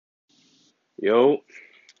Yo,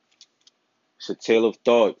 it's a tale of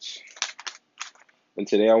thoughts. And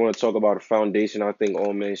today I want to talk about a foundation I think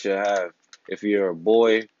all men should have. If you're a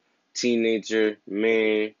boy, teenager,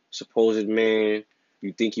 man, supposed man,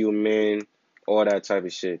 you think you a man, all that type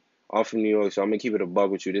of shit. I'm from New York, so I'm gonna keep it a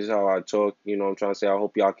bug with you. This is how I talk. You know what I'm trying to say? I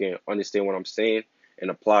hope y'all can understand what I'm saying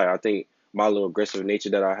and apply. I think my little aggressive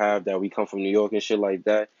nature that I have, that we come from New York and shit like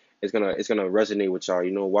that, it's gonna resonate with y'all.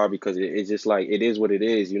 You know why? Because it's just like it is what it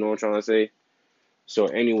is. You know what I'm trying to say? So,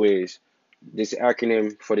 anyways, this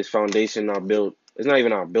acronym for this foundation I built, it's not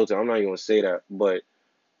even I built it. I'm not even gonna say that, but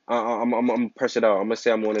I'm gonna press it out. I'm gonna say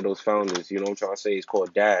I'm one of those founders. You know what I'm trying to say? It's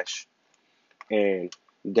called Dash, and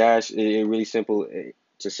Dash, it really simple.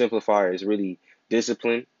 To simplify, it's really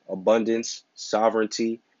discipline, abundance,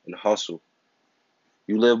 sovereignty, and hustle.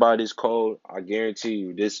 You live by this code, I guarantee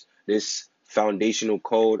you, this foundational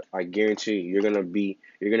code, I guarantee you, you're gonna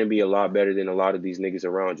be a lot better than a lot of these niggas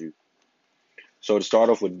around you. So to start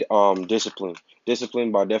off with discipline.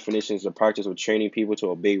 Discipline by definition is the practice of training people to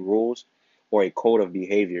obey rules or a code of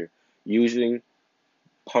behavior, using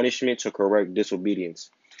punishment to correct disobedience.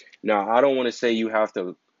 Now, I don't want to say you have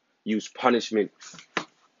to use punishment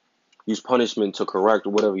use punishment to correct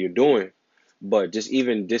whatever you're doing, but just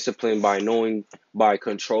even discipline by knowing, by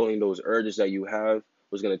controlling those urges that you have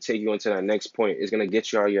was going to take you into that next point. It's going to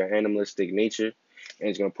get you out of your animalistic nature, and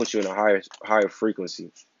it's going to put you in a higher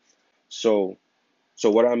frequency. So So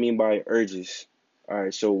what I mean by urges, all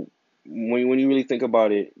right. So when you really think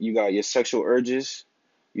about it, you got your sexual urges,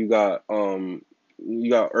 you got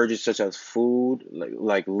urges such as food,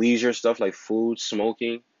 like leisure stuff like food,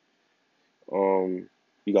 smoking. Um,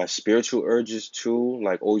 you got spiritual urges too,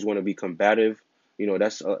 like always want to be combative. You know,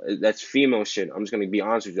 that's female shit. I'm just gonna be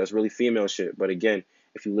honest with you. That's really female shit. But again,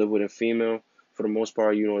 if you live with a female, for the most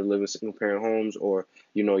part, you know, live in single parent homes, or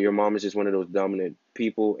you know, your mom is just one of those dominant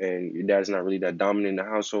people, and your dad's not really that dominant in the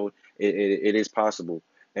household. It is possible,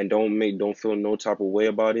 and don't feel no type of way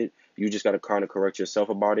about it. You just gotta kind of correct yourself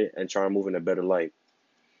about it and try and move in a better light.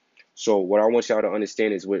 So what I want y'all to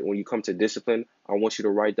understand is when you come to discipline, I want you to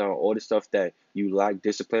write down all the stuff that you lack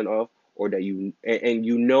discipline of, or that and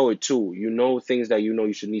you know it too. You know things that you know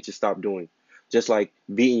you should need to stop doing. Just like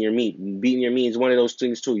beating your meat. Beating your meat is one of those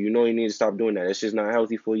things too. You know you need to stop doing that. It's just not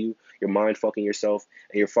healthy for you. Your mind fucking yourself,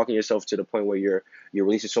 and you're fucking yourself to the point where you're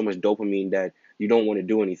releasing so much dopamine that you don't want to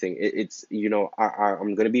do anything. It's you know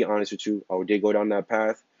I'm gonna be honest with you. I did go down that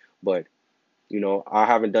path, but you know, I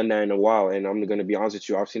haven't done that in a while, and I'm gonna be honest with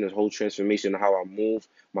you. I've seen this whole transformation in how I move,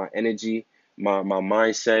 my energy, my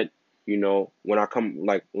mindset. You know, when I come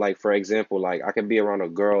like for example, like I can be around a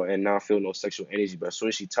girl and not feel no sexual energy, but as soon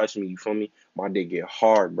as she touch me, you feel me? My dick get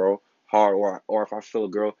hard, bro, hard. Or if I feel a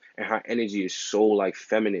girl and her energy is so like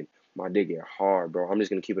feminine, my dick get hard, bro. I'm just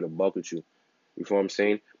gonna keep it a buck with you. You feel what I'm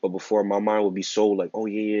saying? But before, my mind would be so like, oh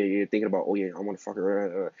yeah, yeah, yeah, thinking about, oh yeah, I want to fuck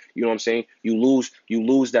her. You know what I'm saying? You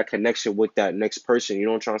lose that connection with that next person. You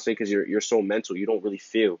know what I'm trying to say? Because you're so mental, you don't really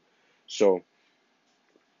feel. So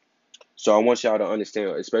so I want y'all to understand,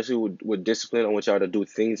 especially with discipline. I want y'all to do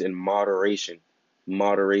things in moderation.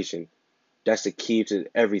 Moderation. That's the key to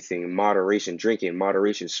everything. Moderation. Drinking,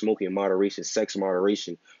 moderation. Smoking, moderation. Sex,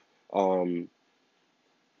 moderation. Um,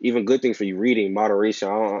 Even good things for you. Reading, moderation.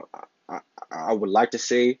 I, I would like to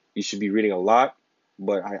say you should be reading a lot,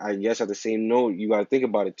 but I guess at the same note, you gotta think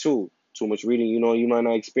about it too. Too much reading, you know, you might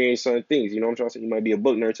not experience certain things. You know what I'm trying to say? You might be a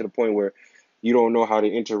book nerd to the point where you don't know how to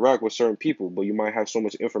interact with certain people, but you might have so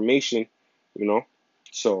much information, you know.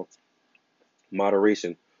 So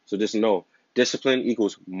moderation. So just know, discipline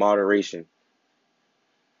equals moderation.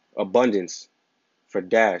 Abundance for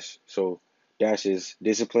Dash. So Dash is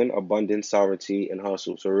discipline, abundance, sovereignty, and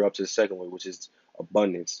hustle. So we're up to the second one, which is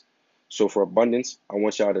abundance. So for abundance, I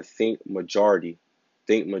want y'all to think majority.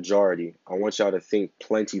 Think majority. I want y'all to think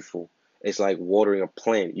plentiful. It's like watering a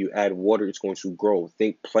plant. You add water, it's going to grow.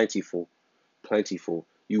 Think plentiful. Plentiful.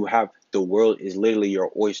 You have the world is literally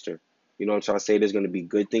your oyster. You know what I'm trying to say? There's going to be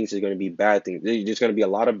good things. There's going to be bad things. There's going to be a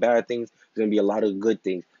lot of bad things. There's going to be a lot of good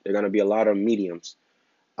things. There's going to be a lot of mediums.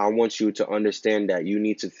 I want you to understand that you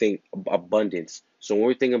need to think abundance. So when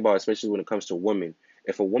we're thinking about, especially when it comes to women,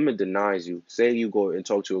 if a woman denies you, say you go and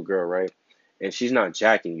talk to a girl, right, and she's not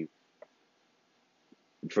jacking you,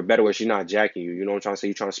 for better words, she's not jacking you. You know what I'm trying to say?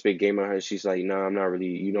 You trying to spit game on her, she's like, nah, I'm not really.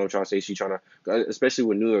 You know what I'm trying to say? She's trying to, especially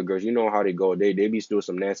with newer girls, you know how they go. They be doing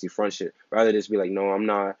some nasty front shit. Rather just be like, no, I'm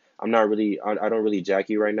not. I'm not really. I don't really jack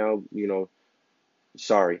you right now. You know,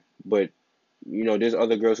 sorry, but you know, there's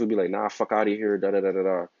other girls who be like, nah, fuck out of here, da da da da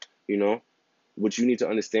da. You know, what you need to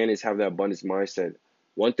understand is have that abundance mindset.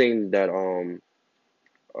 One thing that um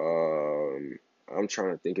I'm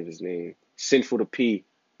trying to think of his name. Sinful to P.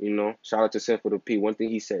 Shout out to Simple the P. One thing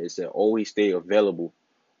he said is that always stay available.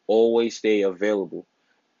 Always stay available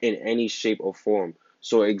in any shape or form.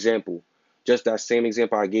 So, example, just that same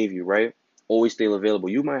example I gave you, right? Always stay available.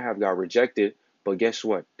 You might have got rejected, but guess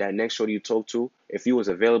what? That next shorty you talked to, if you was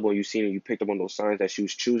available and you seen it, you picked up on those signs that she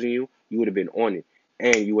was choosing you, you would have been on it,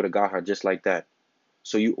 and you would have got her just like that.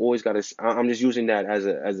 So you always got to. I'm just using that as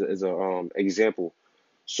a example.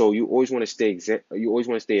 So you always want to stay you always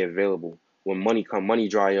want to stay available. When money come, money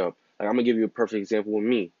dry up. Like I'm gonna give you a perfect example with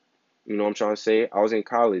me. You know what I'm trying to say? I was in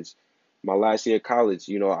college. My last year of college,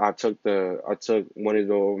 I took one of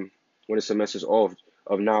the semesters off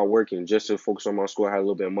of not working just to focus on my school. I had a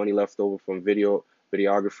little bit of money left over from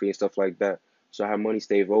videography and stuff like that. So I had money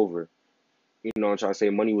stayed over. You know what I'm trying to say?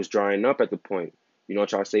 Money was drying up at the point. You know what I'm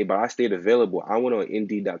trying to say? But I stayed available. I went on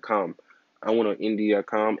Indeed.com. I went on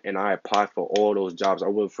Indeed.com and I applied for all those jobs. I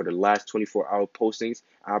went for the last 24-hour postings,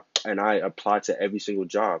 and I applied to every single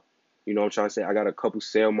job. You know what I'm trying to say? I got a couple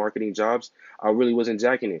sale marketing jobs. I really wasn't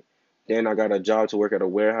jacking it. Then I got a job to work at a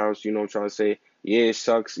warehouse. You know what I'm trying to say? Yeah, it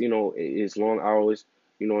sucks. It's long hours.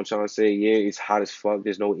 You know what I'm trying to say? Yeah, it's hot as fuck.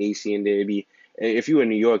 There's no AC in there. If you're in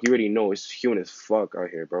New York, you already know it's humid as fuck out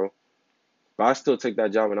here, bro. But I still take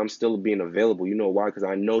that job and I'm still being available. You know why? Because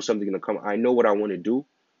I know something's gonna come. I know what I want to do.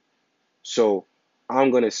 So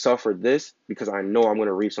I'm gonna suffer this because I know I'm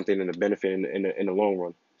gonna reap something in the benefit in the long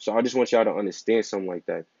run. So I just want y'all to understand something like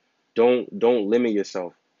that. Don't limit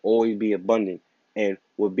yourself. Always be abundant. And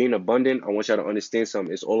with being abundant, I want y'all to understand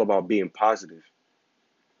something. It's all about being positive.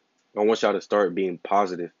 I want y'all to start being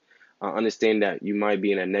positive. I understand that you might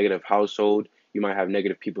be in a negative household. You might have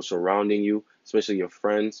negative people surrounding you, especially your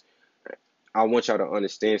friends. I want y'all to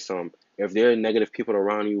understand something. If there are negative people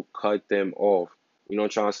around you, cut them off. You know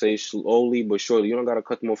what I'm trying to say? Slowly but surely. You don't gotta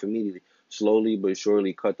cut them off immediately. Slowly but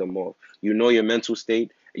surely cut them off. You know your mental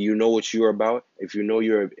state. You know what you're about. If you know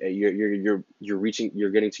you're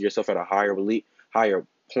getting to yourself at a higher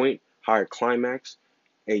point, higher climax,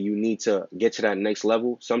 and you need to get to that next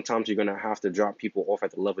level. Sometimes you're gonna have to drop people off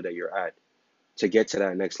at the level that you're at to get to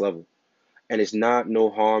that next level. And it's not no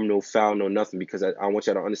harm, no foul, no nothing, because I want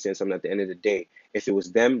y'all to understand something at the end of the day. If it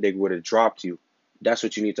was them, they would have dropped you. That's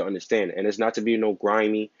what you need to understand. And it's not to be no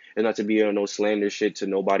grimy, it's not to be no slander shit to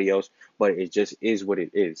nobody else, but it just is what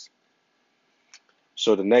it is.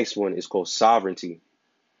 So the next one is called sovereignty.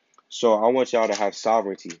 So I want y'all to have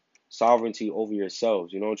sovereignty. Sovereignty over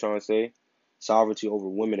yourselves. You know what I'm trying to say? Sovereignty over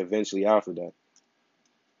women eventually after that.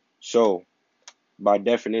 So by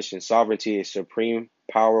definition, sovereignty is supreme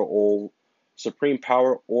power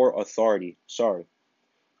or authority. Sorry.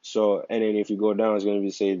 So, and then if you go down, it's going to be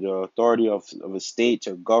say the authority of a state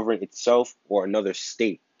to govern itself or another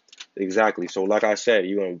state. Exactly. So, like I said,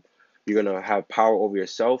 you're gonna have power over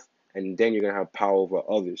yourself, and then you're gonna have power over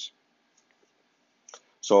others.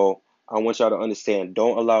 So, I want y'all to understand: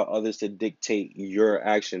 don't allow others to dictate your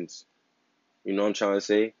actions. You know what I'm trying to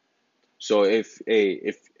say? So, if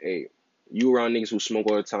you around niggas who smoke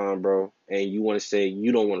all the time, bro, and you want to say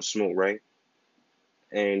you don't want to smoke, right?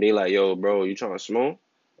 And they like, yo, bro, you trying to smoke?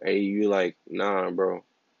 And you like, nah, bro.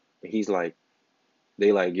 And he's like,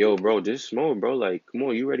 they like, yo, bro, just smoke, bro. Like, come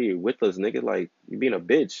on, you ready with us, nigga? Like, you being a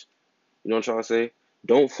bitch. You know what I'm trying to say?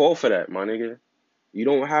 Don't fall for that, my nigga. You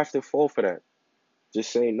don't have to fall for that.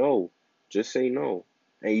 Just say no. Just say no.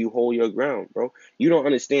 And you hold your ground, bro. You don't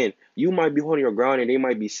understand. You might be holding your ground and they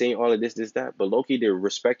might be saying all of this, that. But low-key, they're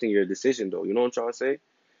respecting your decision, though. You know what I'm trying to say?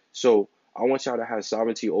 So I want y'all to have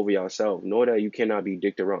sovereignty over yourself. Know that you cannot be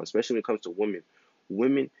dicked around, especially when it comes to women.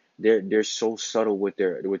 Women, they're so subtle with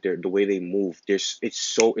their the way they move.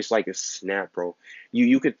 It's like a snap, bro.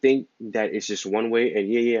 You could think that it's just one way, and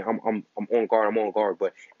yeah, I'm on guard,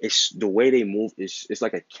 but it's the way they move is it's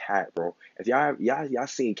like a cat, bro. If y'all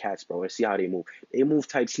seen cats, bro, and see how they move. They move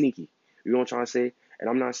type sneaky. You know what I'm trying to say? And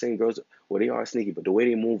I'm not saying girls, well, they are sneaky, but the way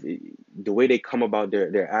they move, the way they come about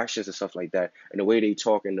their actions and stuff like that, and the way they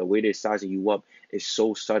talk and the way they're sizing you up is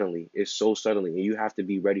so suddenly. It's so suddenly, and you have to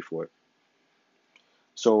be ready for it.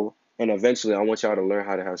 So, and eventually, I want y'all to learn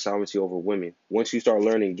how to have sovereignty over women. Once you start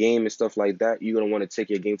learning game and stuff like that, you're gonna want to take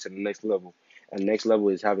your game to the next level. And next level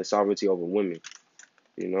is having sovereignty over women.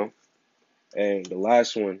 You know. And the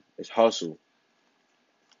last one is hustle.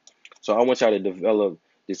 So I want y'all to develop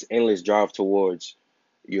this endless drive towards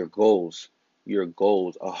your goals. Your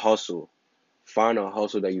goals, a hustle. Find a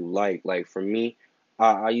hustle that you like. Like for me,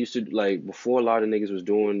 I used to like before a lot of niggas was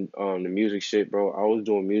doing the music shit, bro. I was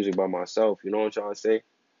doing music by myself. You know what I'm trying to say?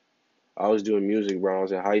 I was doing music when I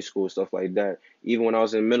was in high school, stuff like that. Even when I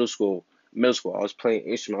was in middle school, I was playing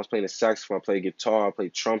instruments. I was playing the saxophone. I played guitar. I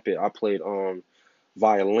played trumpet. I played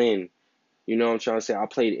violin. You know what I'm trying to say? I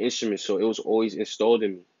played instruments, so it was always installed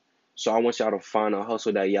in me. So I want y'all to find a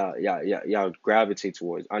hustle that y'all gravitate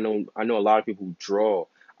towards. I know a lot of people who draw.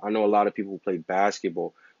 I know a lot of people who play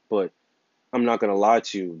basketball, but I'm not gonna lie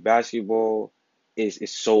to you. Basketball is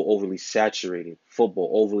so overly saturated. Football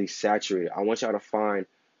overly saturated. I want y'all to find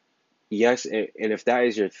yes, and if that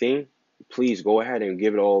is your thing, please go ahead and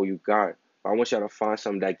give it all you got. But I want y'all to find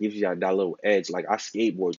something that gives you that little edge. Like I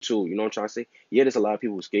skateboard too. You know what I'm trying to say? Yeah, there's a lot of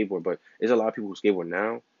people who skateboard, but there's a lot of people who skateboard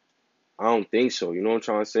now. I don't think so. You know what I'm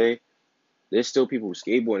trying to say? There's still people who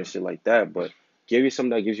skateboard and shit like that, but give you something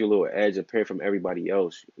that gives you a little edge apart from everybody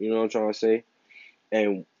else. You know what I'm trying to say?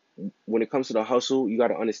 And when it comes to the hustle, you got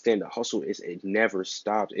to understand the hustle it never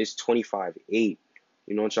stops. It's 25/8. You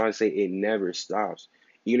know what I'm trying to say? It never stops.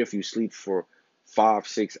 Even if you sleep for 5,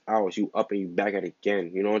 6 hours, you up and you back at it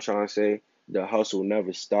again. You know what I'm trying to say? The hustle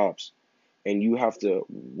never stops. And you have to,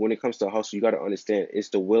 when it comes to hustle, you got to understand it's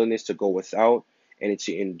the willingness to go without and it's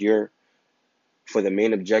to endure for the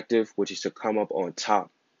main objective, which is to come up on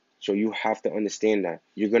top. So you have to understand that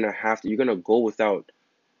you're gonna go without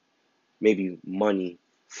maybe money,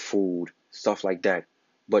 food, stuff like that.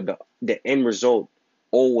 But the end result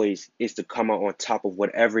always is to come out on top of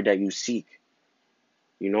whatever that you seek.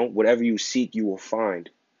 You know, whatever you seek, you will find.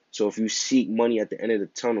 So if you seek money at the end of the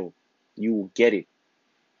tunnel, you will get it.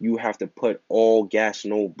 You have to put all gas,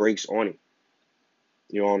 no brakes on it.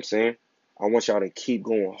 You know what I'm saying? I want y'all to keep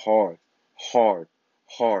going hard, hard,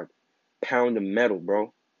 hard. Pound the metal,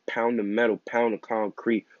 bro. Pound the metal, pound the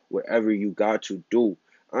concrete, whatever you got to do.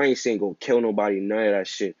 I ain't saying go kill nobody, none of that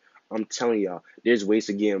shit. I'm telling y'all, there's ways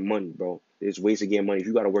to get money, bro. There's ways to get money. If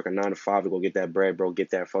you gotta work a 9 to 5 to go get that bread, bro, get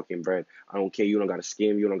that fucking bread. I don't care. You don't gotta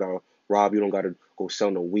scam. You don't gotta rob. You don't gotta go sell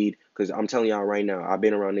no weed. Cause I'm telling y'all right now, I've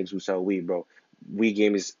been around niggas who sell weed, bro. Weed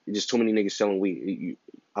game is just too many niggas selling weed.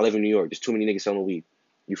 I live in New York. There's too many niggas selling weed.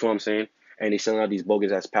 You feel what I'm saying? And they selling out these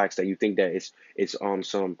bogus ass packs that you think that it's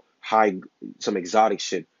some high some exotic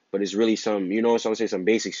shit, but it's really some you know what I'm saying, some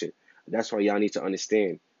basic shit. That's why y'all need to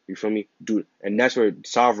understand. You feel me, dude? And that's where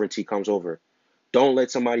sovereignty comes over. Don't let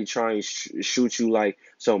somebody try and shoot you like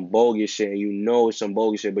some bogus shit, and you know it's some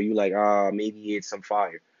bogus shit, but you like maybe it's some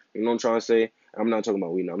fire. You know what I'm trying to say? I'm not talking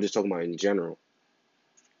about weed now. I'm just talking about in general.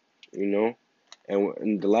 You know.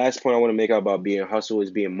 And the last point I want to make about being hustle is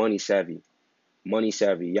being money savvy. Money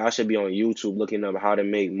savvy. Y'all should be on YouTube looking up how to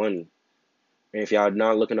make money. And if y'all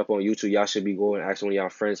not looking up on YouTube, y'all should be going asking one of y'all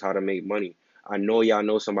friends how to make money. I know y'all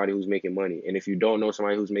know somebody who's making money. And if you don't know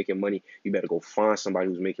somebody who's making money, you better go find somebody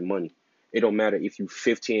who's making money. It don't matter if you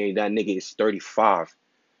 15 and that nigga is 35.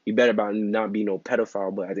 You better about not be no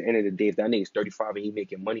pedophile, but at the end of the day, if that nigga is 35 and he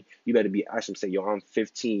making money, you better be asking him, say, yo, I'm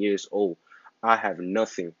 15 years old. I have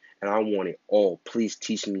nothing and I want it all. Please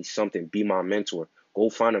teach me something. Be my mentor. Go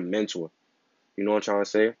find a mentor. You know what I'm trying to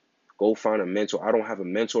say? Go find a mentor. I don't have a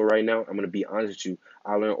mentor right now. I'm gonna be honest with you.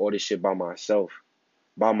 I learned all this shit by myself.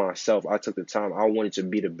 By myself. I took the time. I wanted to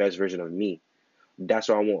be the best version of me. That's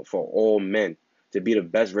what I want for all men. To be the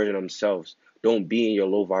best version of themselves. Don't be in your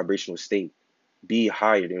low vibrational state. Be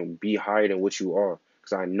higher than what you are.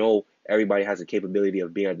 Because I know everybody has the capability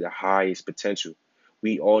of being at the highest potential.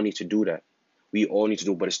 We all need to do that. We all need to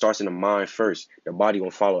do it, but it starts in the mind first. The body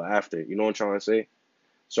gonna follow after. You know what I'm trying to say?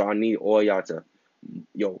 So I need all y'all to,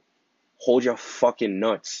 yo, hold your fucking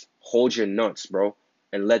nuts. Hold your nuts, bro.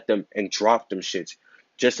 And let them, and drop them shits.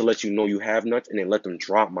 Just to let you know you have nuts, and then let them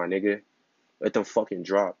drop, my nigga. Let them fucking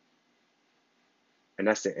drop. And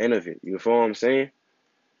that's the end of it. You feel what I'm saying?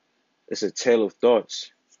 It's a tale of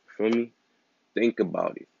thoughts. Feel me? Think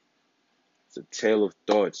about it. It's a tale of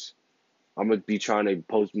thoughts. I'm going to be trying to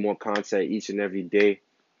post more content each and every day.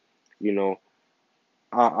 You know,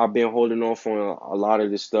 I've been holding off on a lot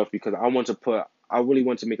of this stuff because I really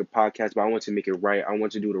want to make a podcast, but I want to make it right. I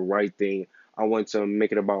want to do the right thing. I want to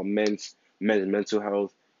make it about men's mental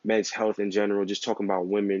health, men's health in general, just talking about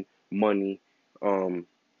women, money, um,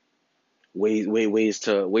 ways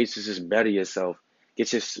to just better yourself.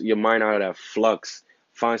 Get your mind out of that flux.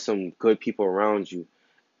 Find some good people around you,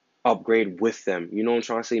 upgrade with them. You know what I'm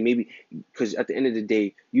trying to say? Maybe because at the end of the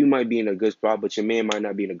day, you might be in a good spot, but your man might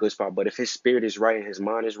not be in a good spot. But if his spirit is right and his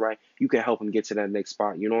mind is right, you can help him get to that next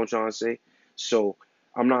spot. You know what I'm trying to say? So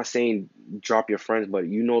I'm not saying drop your friends, but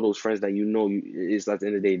you know those friends that you know it's at the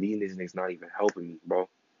end of the day, these niggas not even helping me, bro.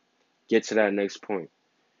 Get to that next point.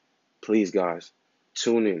 Please, guys,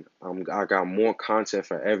 tune in. I got more content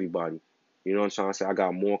for everybody. You know what I'm trying to say? I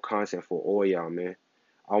got more content for all y'all, man.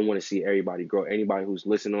 I want to see everybody grow. Anybody who's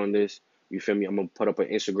listening on this, you feel me? I'm gonna put up an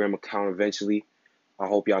Instagram account eventually. I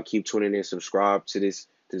hope y'all keep tuning in, subscribe to this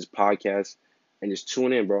podcast, and just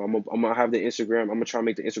tune in, bro. I'm gonna have the Instagram. I'm gonna try to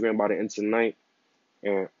make the Instagram by the end of tonight,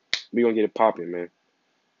 and we gonna get it popping, man.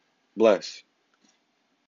 Bless.